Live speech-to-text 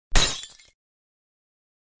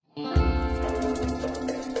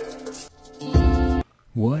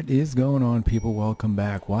What is going on, people? Welcome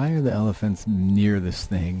back. Why are the elephants near this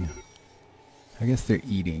thing? I guess they're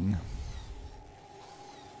eating.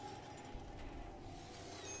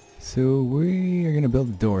 So we are going to build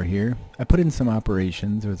a door here. I put in some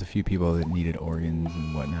operations. There was a few people that needed organs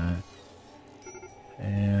and whatnot.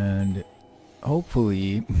 And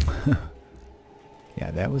hopefully...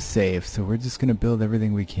 yeah, that was safe. So we're just going to build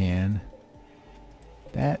everything we can.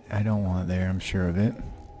 That I don't want there, I'm sure of it.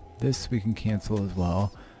 This we can cancel as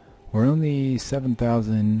well. We're only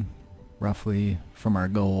 7,000 roughly from our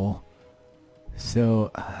goal.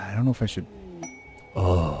 So I don't know if I should...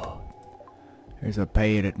 Oh, there's a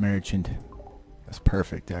pirate merchant. That's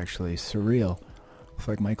perfect, actually. Surreal. Looks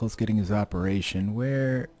like Michael's getting his operation.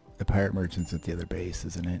 Where the pirate merchant's at the other base,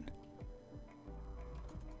 isn't it?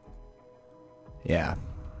 Yeah.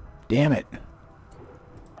 Damn it.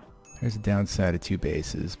 There's a downside of two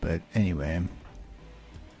bases, but anyway.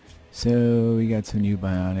 So we got some new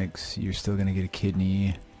bionics. You're still gonna get a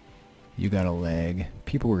kidney. You got a leg.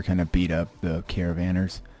 People were kind of beat up, the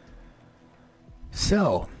caravanners.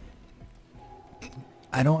 So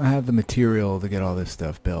I don't have the material to get all this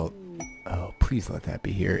stuff built. Oh, please let that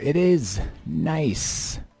be here. It is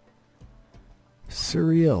nice.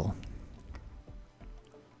 Surreal.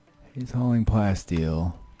 He's hauling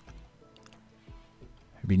plasteel.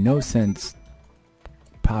 There'd be no sense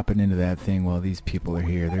popping into that thing while these people are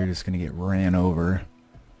here. They're just going to get ran over.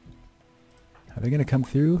 Are they going to come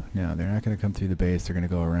through? No, they're not going to come through the base. They're going to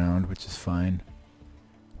go around, which is fine.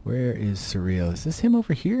 Where is Surreal? Is this him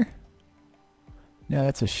over here? No,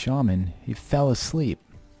 that's a shaman. He fell asleep.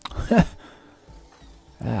 Ah,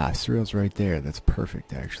 Surreal's right there. That's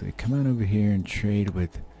perfect, actually. Come on over here and trade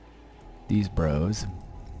with these bros.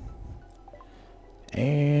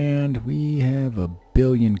 And we have a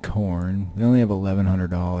billion corn. They only have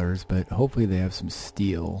 $1,100, but hopefully they have some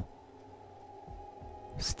steel.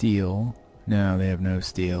 Steel. No, they have no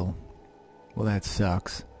steel. Well, that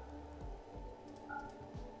sucks.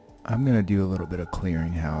 I'm going to do a little bit of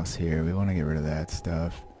clearinghouse here. We want to get rid of that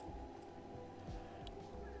stuff.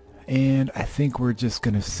 And I think we're just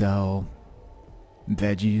going to sell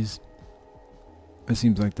veggies. It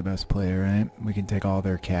seems like the best play, right? We can take all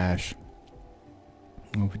their cash.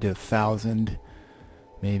 If we did 1,000,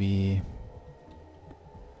 maybe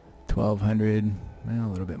 1,200, well,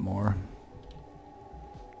 a little bit more.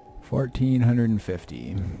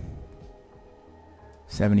 1,450.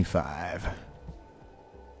 75.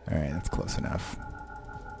 Alright, that's close enough.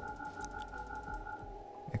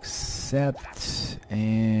 Accept,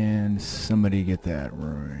 and somebody get that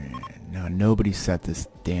right. Now, nobody set this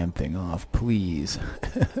damn thing off, please.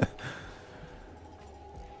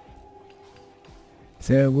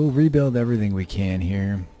 So we'll rebuild everything we can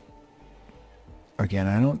here. Again,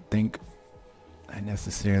 I don't think I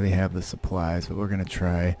necessarily have the supplies, but we're going to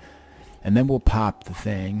try. And then we'll pop the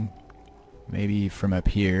thing. Maybe from up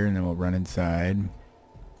here, and then we'll run inside.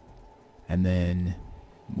 And then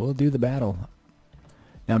we'll do the battle.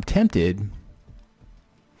 Now I'm tempted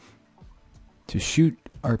to shoot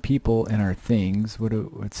our people and our things.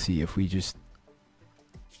 Let's see if we just...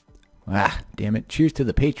 Ah, damn it. Cheers to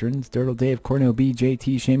the patrons. Dirtle Dave, Cornell B,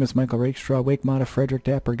 JT, Seamus, Michael Rakestraw, Wake Mata, Frederick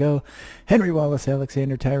Dapper Go, Henry Wallace,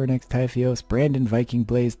 Alexander, Tyrannex, Typhios, Brandon, Viking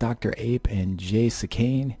Blaze, Dr. Ape, and Jay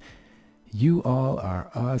Sakane. You all are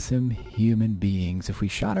awesome human beings. If we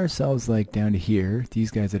shot ourselves like down to here, these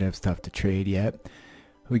guys that have stuff to trade yet,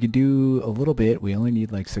 we could do a little bit. We only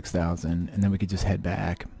need like 6,000, and then we could just head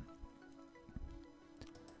back.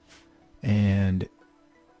 And...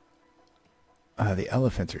 the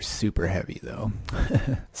elephants are super heavy, though.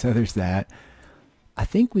 So there's that. I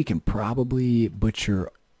think we can probably butcher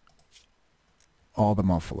all the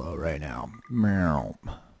buffalo right now. Meow.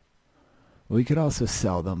 We could also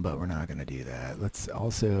sell them, but we're not going to do that. Let's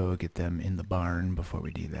also get them in the barn before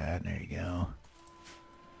we do that. There you go.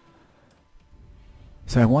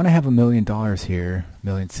 So I want to have $1 million here,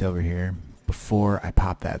 million silver here, before I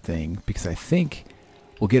pop that thing, because I think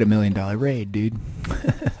we'll get $1 million raid, dude.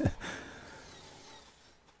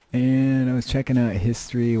 And I was checking out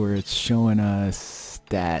history where it's showing us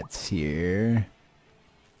stats here.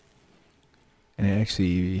 And it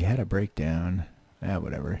actually had a breakdown.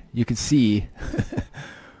 Whatever. You can see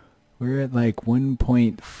we're at like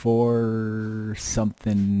 1.4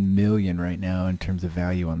 something million right now in terms of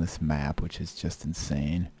value on this map, which is just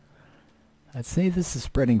insane. I'd say this is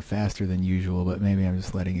spreading faster than usual, but maybe I'm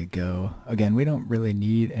just letting it go. Again, we don't really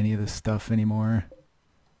need any of this stuff anymore.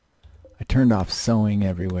 I turned off sowing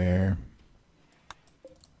everywhere.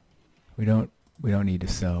 We don't need to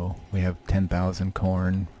sow. We have 10,000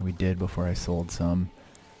 corn. We did before I sold some.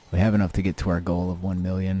 We have enough to get to our goal of 1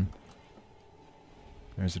 million.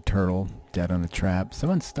 There's a turtle dead on a trap.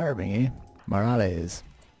 Someone's starving, eh? Morales.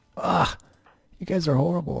 Ugh! You guys are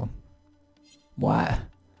horrible. What?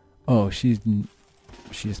 Oh, she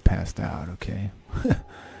just passed out. Okay.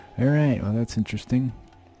 Alright, well that's interesting.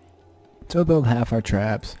 So we'll build half our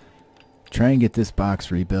traps. Try and get this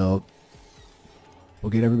box rebuilt.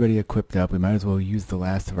 We'll get everybody equipped up. We might as well use the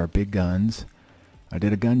last of our big guns. I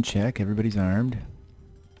did a gun check. Everybody's armed.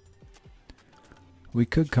 We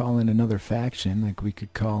could call in another faction. Like we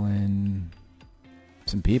could call in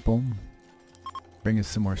some people. Bring us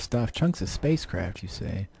some more stuff. Chunks of spacecraft, you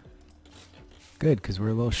say? Good, because we're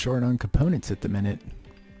a little short on components at the minute.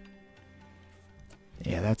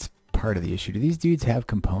 Yeah, that's part of the issue. Do these dudes have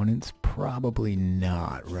components? Probably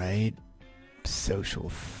not, right? Social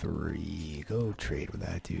 3. Go trade with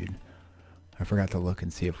that dude. I forgot to look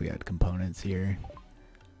and see if we had components here.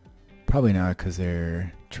 Probably not because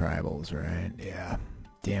they're tribals, right? Yeah.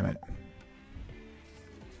 Damn it.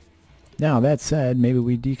 Now, that said, maybe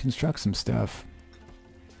we deconstruct some stuff.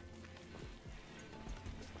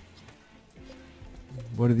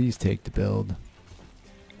 What do these take to build?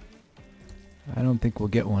 I don't think we'll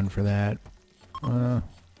get one for that.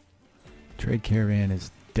 Trade caravan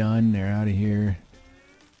is done. They're out of here.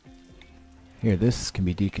 Here, this can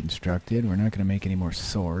be deconstructed. We're not going to make any more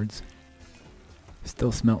swords.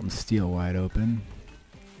 Still smelting steel wide open.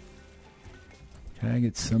 Can I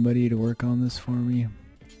get somebody to work on this for me?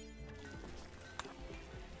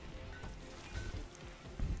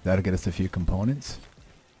 That'll get us a few components.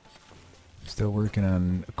 Still working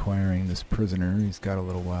on acquiring this prisoner. He's got a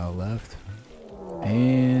little while left.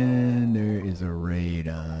 And there is a raid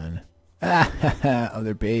on.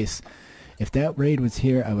 Other base. If that raid was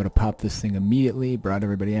here, I would have popped this thing immediately, brought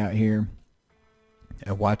everybody out here,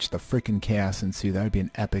 and watched the freaking chaos ensue. That would be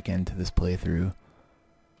an epic end to this playthrough.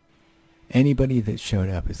 Anybody that showed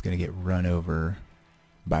up is going to get run over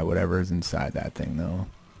by whatever's inside that thing, though.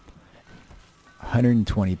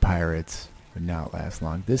 120 pirates would not last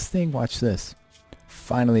long. This thing, watch this.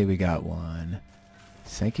 Finally, we got one.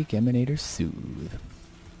 Psychic Emanator Soothe.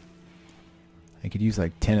 I could use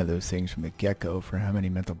like 10 of those things from the get-go for how many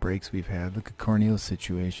mental breaks we've had. Look at Corneal's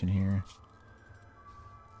situation here.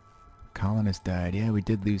 Colonists died. Yeah, we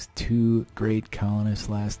did lose 2 great colonists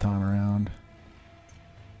last time around.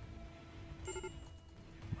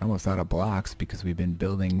 We're almost out of blocks because we've been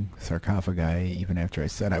building sarcophagi even after I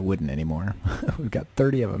said I wouldn't anymore. We've got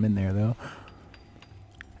 30 of them in there though.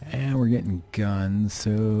 And we're getting guns.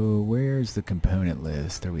 So where's the component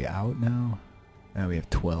list? Are we out now? Now we have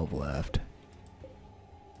 12 left.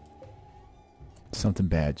 Something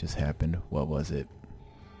bad just happened. What was it?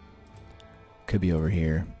 Could be over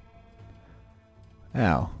here.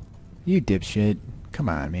 Ow. You dipshit. Come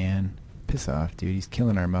on, man. Piss off, dude. He's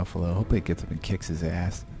killing our muffalo. Hopefully it gets up and kicks his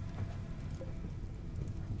ass.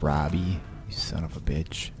 Robbie. You son of a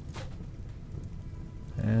bitch.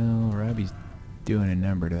 Well, Robbie's doing a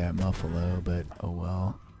number to that muffalo, but oh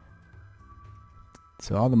well.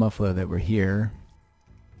 So all the muffalo that were here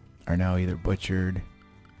are now either butchered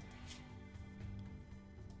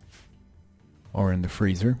or in the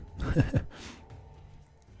freezer.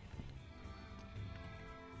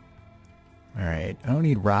 Alright, I don't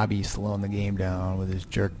need Robbie slowing the game down with his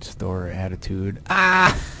jerk store attitude.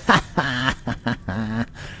 Ah!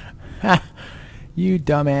 You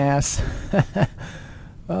dumbass.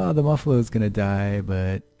 Oh, the muffalo's gonna die,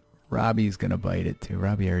 but Robbie's gonna bite it too.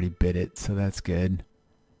 Robbie already bit it, so that's good.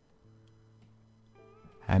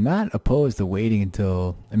 I'm not opposed to waiting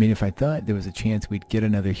until... I mean, if I thought there was a chance we'd get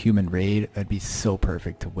another human raid, that'd be so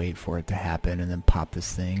perfect to wait for it to happen and then pop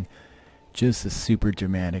this thing. Just a super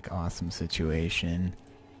dramatic, awesome situation.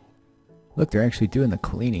 Look, they're actually doing the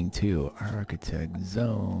cleaning too. Architect,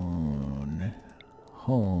 zone,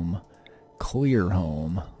 home, clear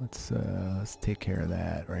home. Let's take care of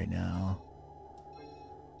that right now.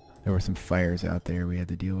 There were some fires out there we had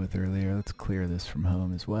to deal with earlier. Let's clear this from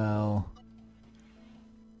home as well.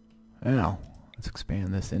 Now, let's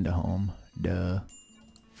expand this into home. Duh.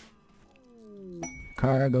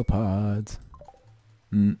 Cargo pods.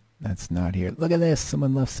 That's not here. Look at this.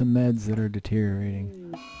 Someone left some meds that are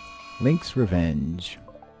deteriorating. Link's Revenge.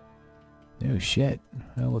 Oh shit.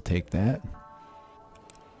 Well, we'll take that.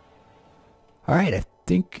 Alright, I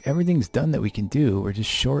think everything's done that we can do. We're just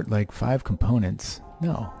short like 5 components.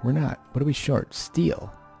 No, we're not. What are we short?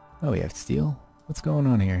 Steel. Oh, we have steel? What's going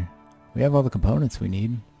on here? We have all the components we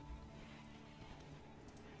need.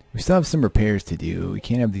 We still have some repairs to do. We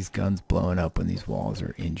can't have these guns blowing up when these walls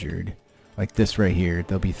are injured. Like this right here.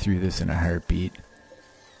 They'll be through this in a heartbeat.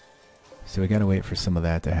 So we gotta wait for some of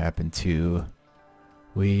that to happen too.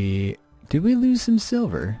 Did we lose some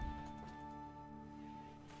silver?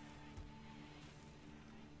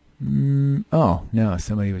 Oh, no,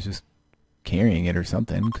 somebody was just carrying it or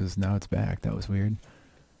something, because now it's back. That was weird.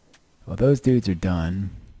 Well, those dudes are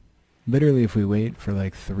done. Literally, if we wait for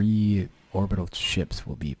like 3 orbital ships,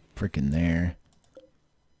 we'll be freaking there.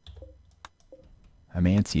 I'm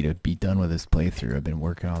antsy to be done with this playthrough. I've been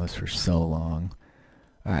working on this for so long.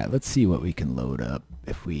 Alright, let's see what we can load up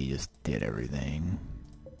if we just did everything.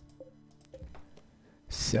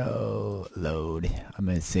 So, load. I'm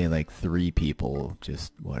going to say like 3 people,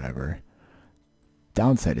 just whatever.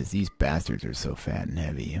 Downside is these bastards are so fat and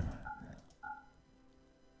heavy.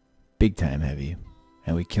 Big time heavy.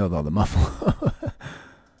 And we killed all the muffalo.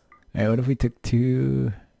 Alright, what if we took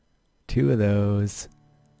two of those?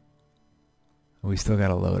 We still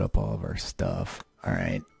gotta load up all of our stuff.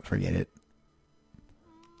 Alright, forget it.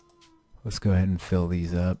 Let's go ahead and fill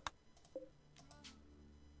these up.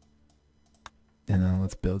 And then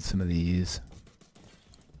let's build some of these.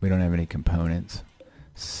 We don't have any components.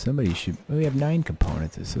 Somebody should... Oh, we have 9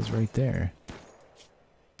 components. It says right there.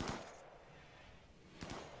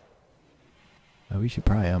 Oh, we should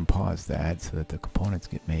probably unpause that so that the components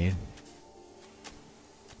get made.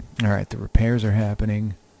 Alright, the repairs are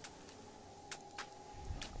happening.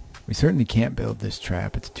 We certainly can't build this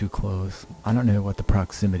trap. It's too close. I don't know what the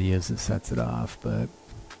proximity is that sets it off, but...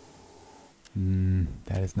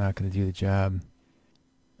 that is not going to do the job.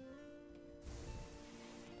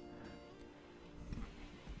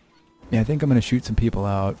 Yeah, I think I'm going to shoot some people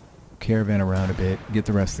out, caravan around a bit, get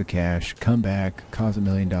the rest of the cash, come back, cause $1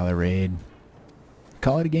 million raid,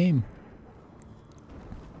 call it a game.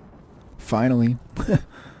 Finally.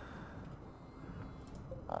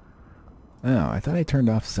 Oh, I thought I turned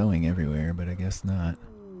off sewing everywhere, but I guess not.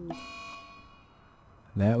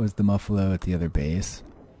 That was the muffalo at the other base.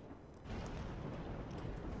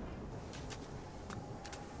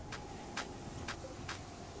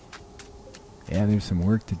 Yeah, there's some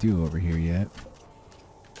work to do over here yet.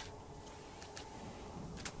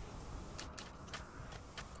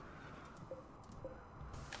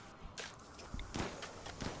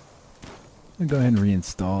 I'll go ahead and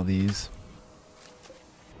reinstall these.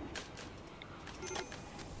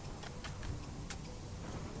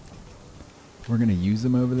 We're going to use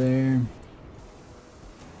them over there.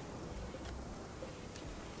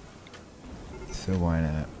 So why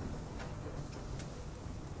not?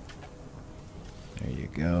 There you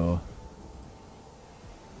go.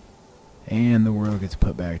 And the world gets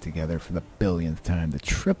put back together for the 1000th time. The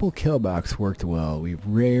triple kill box worked well. We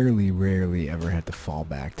rarely ever had to fall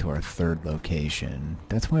back to our 3rd location.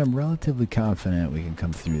 That's why I'm relatively confident we can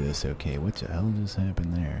come through this okay. What the hell just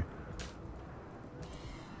happened there?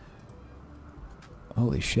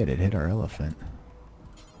 Holy shit, it hit our elephant.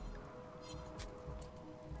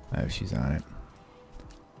 Oh, she's on it.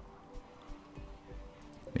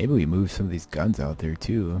 Maybe we move some of these guns out there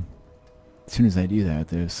too. As soon as I do that,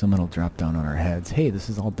 there's someone will drop down on our heads. Hey, this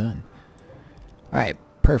is all done. Alright,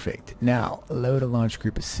 perfect. Now, load a launch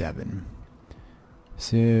group of 7.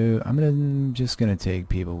 So, I'm just gonna take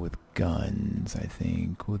people with guns, I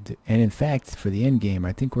think. And in fact, for the end game,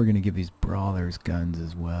 I think we're gonna give these brawlers guns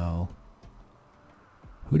as well.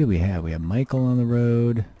 Who do we have? We have Michael on the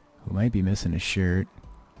road, who might be missing a shirt.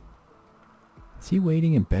 Is he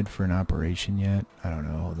waiting in bed for an operation yet? I don't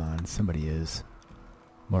know. Hold on. Somebody is.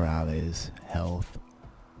 Morales. Health.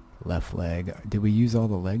 Left leg. Did we use all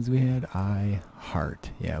the legs we had? Eye. Heart.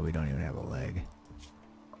 Yeah, we don't even have a leg.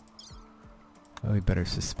 Well, we better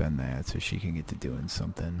suspend that so she can get to doing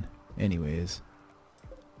something. Anyways.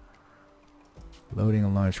 Loading a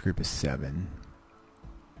launch group of 7.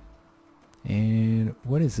 And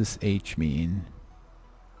what does this H mean?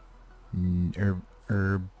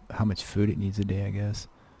 Herb. How much food it needs a day, I guess.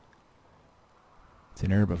 It's an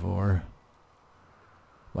herbivore.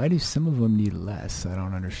 Why do some of them need less? I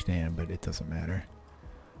don't understand, but it doesn't matter.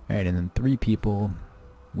 Alright, and then 3 people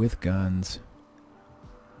with guns.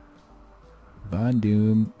 Von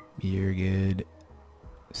Doom, Yergid,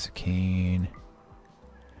 Sakane,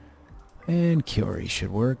 and Kiori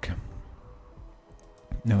should work.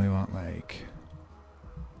 No, we want like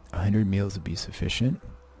 100 meals would be sufficient.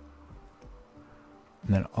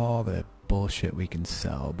 And then all the bullshit we can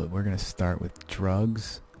sell, but we're going to start with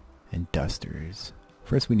drugs and dusters.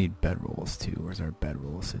 First we need bedrolls too. Where's our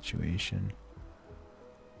bedroll situation?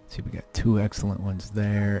 See, we got 2 excellent ones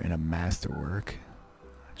there and a masterwork.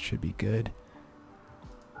 That should be good.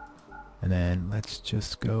 And then let's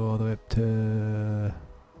just go all the way up to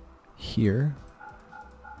here.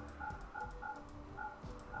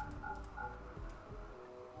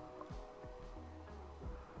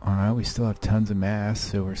 Alright, we still have tons of mass,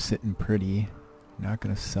 so we're sitting pretty. Not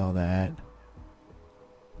gonna sell that.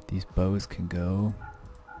 These bows can go.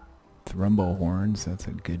 Thrumbo horns, that's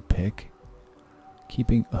a good pick.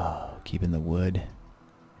 Keeping the wood.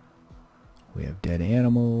 We have dead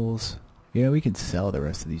animals. Yeah, we can sell the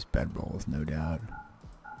rest of these bedrolls, no doubt.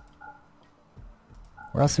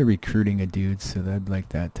 We're also recruiting a dude, so I'd like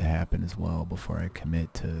that to happen as well before I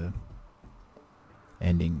commit to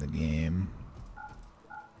ending the game.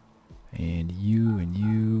 And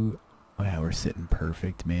you. Wow, we're sitting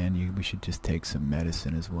perfect, man. We should just take some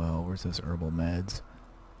medicine as well. Where's those herbal meds?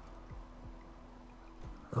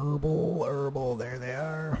 Herbal, there they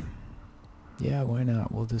are. Yeah, why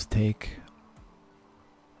not? We'll just take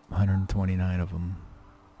 129 of them.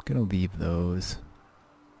 Gonna leave those.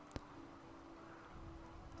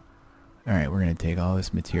 Alright, we're gonna take all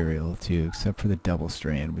this material too, except for the double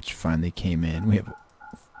strand, which finally came in. We have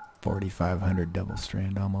 4,500 double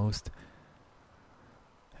strand almost.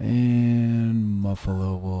 And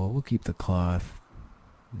buffalo wool. We'll keep the cloth.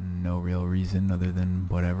 No real reason other than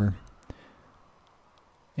whatever.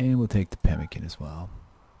 And we'll take the pemmican as well.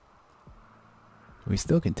 We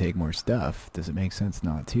still can take more stuff. Does it make sense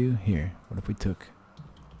not to? Here, what if we took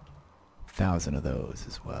 1,000 of those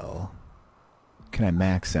as well? Can I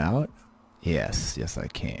max out? Yes I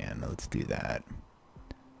can. Let's do that.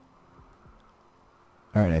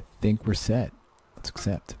 Alright, I think we're set. Let's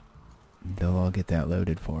accept. They'll all get that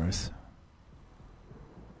loaded for us.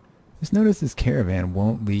 Just notice this caravan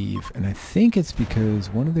won't leave, and I think it's because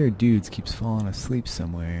one of their dudes keeps falling asleep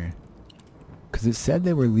somewhere. Because it said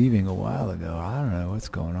they were leaving a while ago. I don't know what's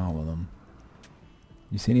going on with them.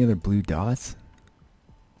 You see any other blue dots?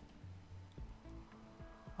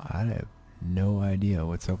 I have no idea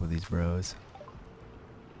what's up with these bros.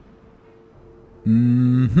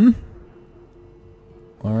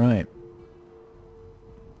 Alright.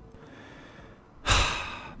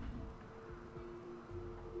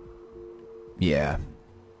 Yeah.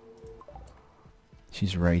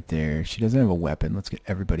 She's right there. She doesn't have a weapon. Let's get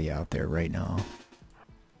everybody out there right now.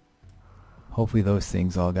 Hopefully those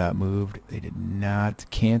things all got moved. They did not.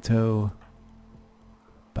 Canto.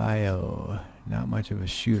 Bio. Not much of a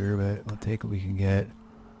shooter, but we'll take what we can get.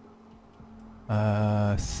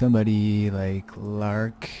 Somebody like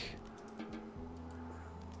Lark.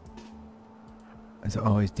 It's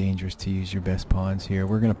always dangerous to use your best pawns here.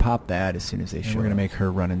 We're going to pop that as soon as they show. We're going to make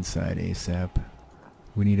her run inside ASAP.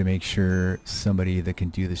 We need to make sure somebody that can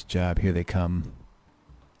do this job. Here they come.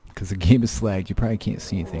 Because the game is slagged. You probably can't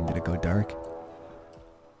see anything. Did it go dark?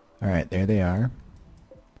 Alright, there they are.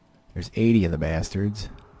 There's 80 of the bastards.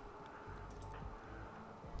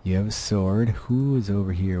 You have a sword. Who is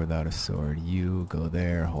over here without a sword? You go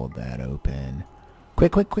there. Hold that open.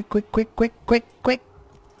 Quick, quick, quick, quick, quick, quick, quick, quick.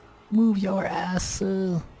 Move your ass.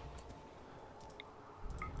 You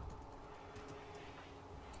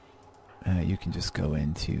can just go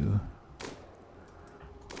into...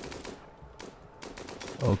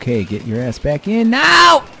 Okay, get your ass back in.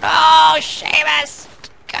 No! Oh, Seamus!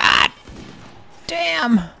 God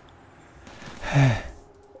damn!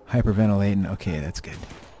 Hyperventilating. Okay, that's good.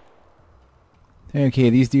 Okay,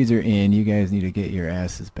 these dudes are in. You guys need to get your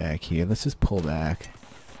asses back here. Let's just pull back.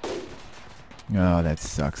 Oh, that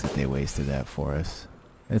sucks that they wasted that for us.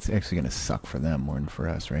 That's actually going to suck for them more than for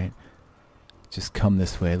us, right? Just come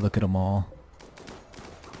this way. Look at them all.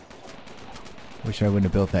 Wish I wouldn't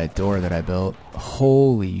have built that door that I built.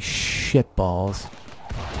 Holy shit balls.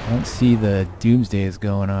 I don't see the doomsdays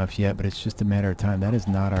going off yet, but it's just a matter of time. That is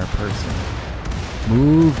not our person.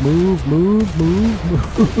 Move, move, move, move,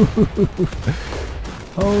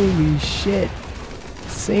 move. Holy shit.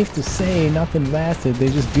 Safe to say, nothing lasted. They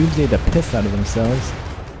just doomsdayed the piss out of themselves.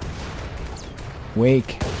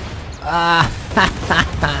 Wake.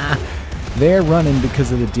 They're running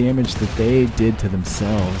because of the damage that they did to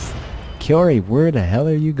themselves. Kiori, where the hell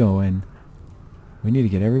are you going? We need to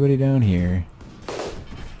get everybody down here.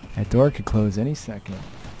 That door could close any second.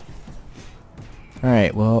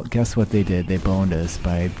 Alright, well, guess what they did? They boned us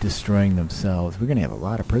by destroying themselves. We're going to have a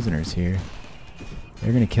lot of prisoners here.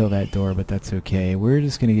 They're going to kill that door, but that's okay. We're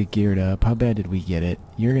just going to get geared up. How bad did we get it?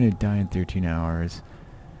 You're going to die in 13 hours.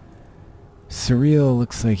 Surreal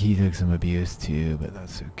looks like he took some abuse too, but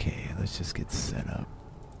that's okay. Let's just get set up.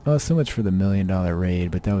 Oh, so much for the $1 million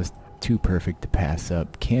raid, but that was too perfect to pass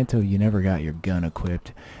up. Kanto, you never got your gun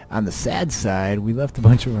equipped. On the sad side, we left a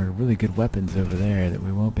bunch of our really good weapons over there that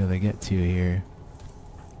we won't be able to get to here.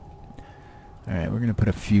 Alright, we're going to put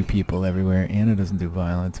a few people everywhere. Anna doesn't do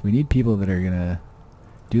violence. We need people that are going to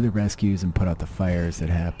do the rescues and put out the fires that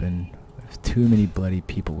happen. There's too many bloody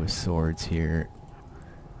people with swords here.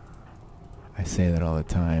 I say that all the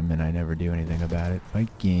time and I never do anything about it.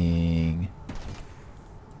 Viking.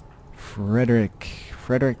 Frederick.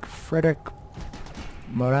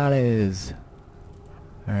 Morales.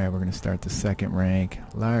 Alright, we're gonna start the second rank.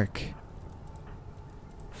 Lark.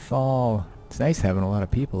 Fall. It's nice having a lot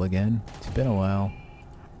of people again. It's been a while.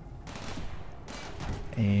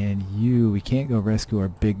 And you, we can't go rescue our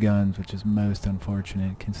big guns, which is most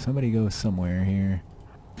unfortunate. Can somebody go somewhere here?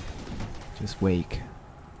 Just wake.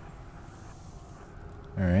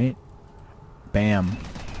 Alright. Bam.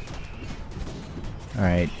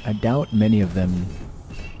 Alright, I doubt many of them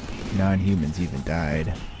non-humans even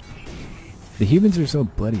died. The humans are so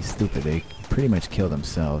bloody stupid, they pretty much kill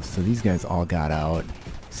themselves, so these guys all got out.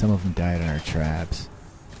 Some of them died in our traps.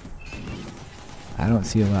 I don't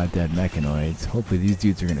see a lot of dead mechanoids. Hopefully these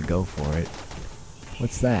dudes are gonna go for it.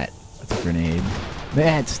 What's that? That's a grenade.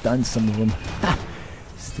 That stunned some of them. Ha!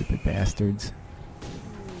 Stupid bastards.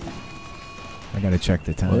 I gotta check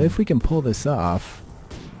the time. Well, if we can pull this off,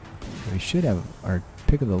 we should have our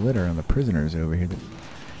pick of the litter on the prisoners over here.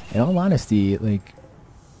 In all honesty, like,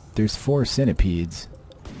 there's 4 centipedes.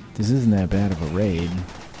 This isn't that bad of a raid.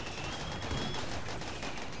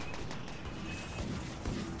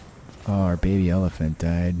 Oh, our baby elephant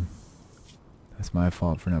died. That's my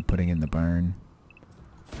fault for not putting it in the barn.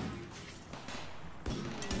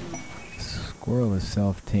 Squirrel is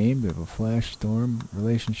self-tamed. We have a flash storm,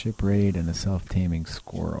 relationship raid, and a self-taming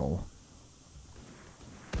squirrel.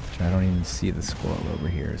 Which I don't even see the squirrel over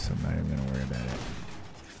here, so I'm not even going to worry about it.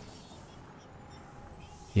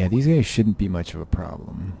 Yeah, these guys shouldn't be much of a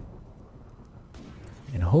problem.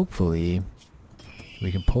 And hopefully,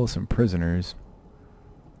 we can pull some prisoners.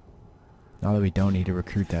 Now that we don't need to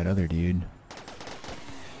recruit that other dude.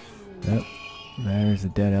 Yep, there's a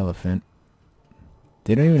dead elephant.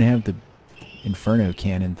 They don't even have the Inferno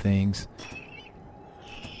cannon things.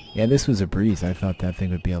 Yeah, this was a breeze. I thought that thing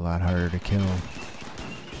would be a lot harder to kill.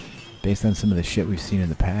 Based on some of the shit we've seen in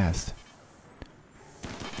the past.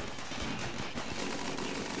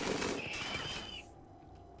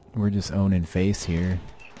 We're just owning face here.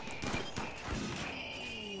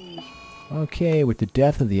 Okay, with the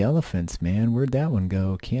death of the elephants, man. Where'd that one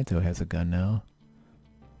go? Kanto has a gun now.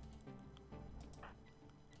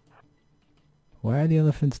 Why are the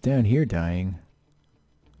elephants down here dying?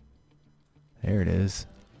 There it is.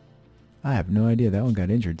 I have no idea. That one got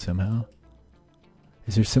injured somehow.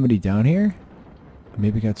 Is there somebody down here?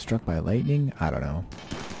 Maybe got struck by lightning? I don't know.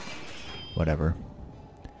 Whatever.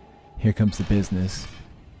 Here comes the business.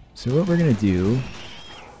 So what we're going to do,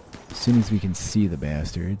 as soon as we can see the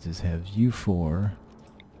bastards, is have you 4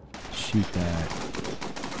 shoot that.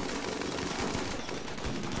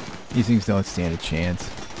 These things don't stand a chance.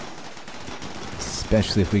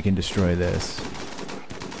 Especially if we can destroy this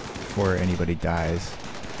before anybody dies.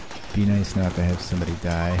 Be nice not to have somebody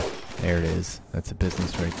die. There it is. That's a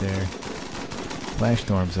business right there. Flash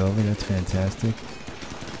storm's over. That's fantastic.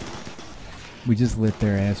 We just lit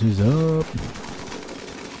their asses up.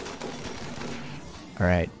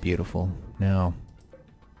 Alright, beautiful. Now,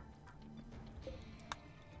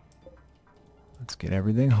 let's get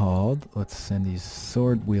everything hauled. Let's send these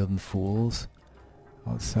sword-wielding fools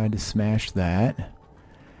outside to smash that.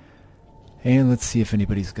 And let's see if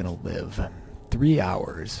anybody's gonna live. 3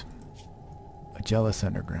 hours. A jealous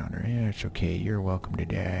undergrounder. Yeah, it's okay. You're welcome to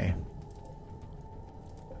die.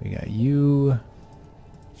 We got you.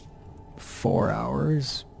 4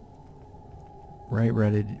 hours. Right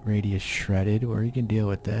radius shredded, or you can deal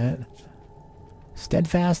with that.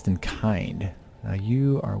 Steadfast and kind. Now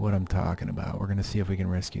you are what I'm talking about. We're gonna see if we can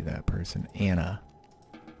rescue that person. Anna.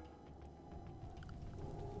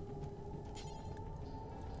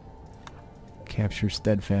 Capture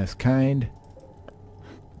steadfast kind.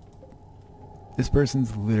 This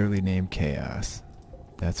person's literally named Chaos.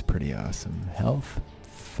 That's pretty awesome. Health,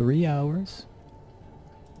 3 hours.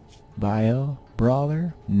 Bio,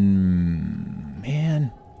 brawler.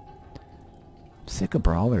 Man. Sick of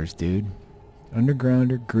brawlers, dude.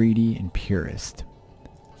 Undergrounder, greedy, and purist.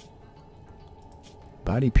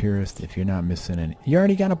 Body purist if you're not missing any. You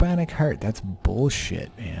already got a bionic heart. That's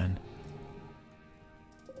bullshit, man.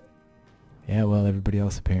 Yeah, well, everybody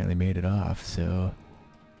else apparently made it off, so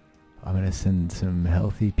I'm gonna send some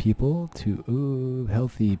healthy people to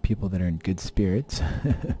healthy people that are in good spirits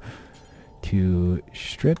to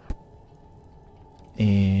strip.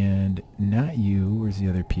 And not you. Where's the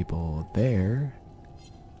other people? There.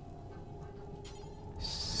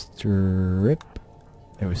 Strip.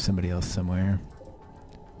 There was somebody else somewhere.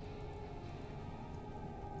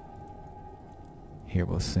 Here,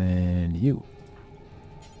 we'll send you.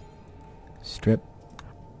 Strip.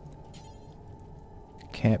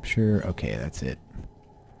 Capture. Okay, that's it.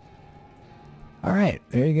 Alright,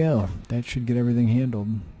 there you go. That should get everything handled.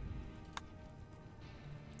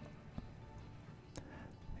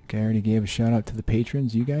 think I already gave a shout out to the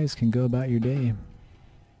patrons. You guys can go about your day.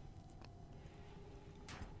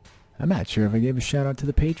 I'm not sure if I gave a shout out to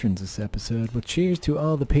the patrons this episode. Well, cheers to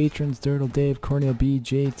all the patrons. Dirtle Dave, Cornel B,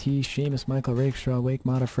 JT, Seamus, Michael Rakestraw, Wake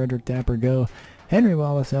Mata, Frederick Dapper Go, Henry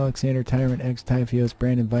Wallace, Alexander, Tyrant X, Typhios,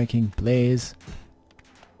 Brandon Viking, Blaze,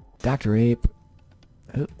 Dr. Ape.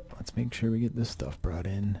 Oh, let's make sure we get this stuff brought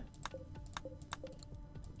in.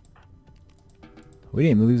 We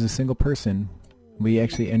didn't even lose a single person. We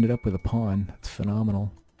actually ended up with a pawn. That's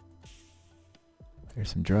phenomenal.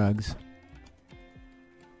 There's some drugs.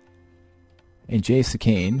 And Jay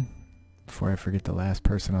Sakane, before I forget the last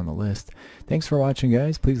person on the list. Thanks for watching,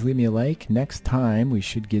 guys. Please leave me a like. Next time, we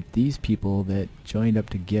should get these people that joined up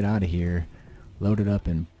to get out of here loaded up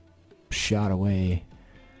and shot away.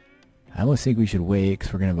 I almost think we should wait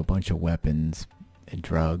because we're going to have a bunch of weapons and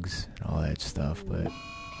drugs and all that stuff. But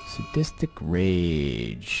sadistic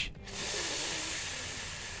rage.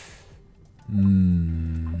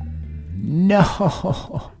 No.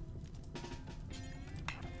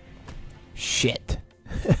 Shit.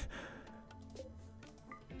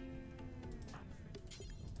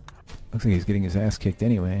 Looks like he's getting his ass kicked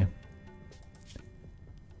anyway.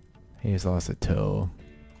 He has lost a toe.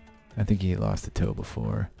 I think he lost a toe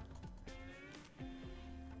before.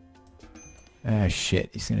 Ah, shit.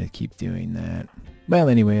 He's gonna keep doing that. Well,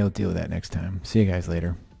 anyway, I'll deal with that next time. See you guys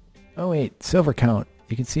later. Oh, wait. Silver count.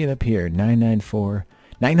 You can see it up here.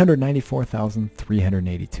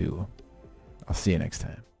 994,382. I'll see you next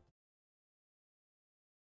time.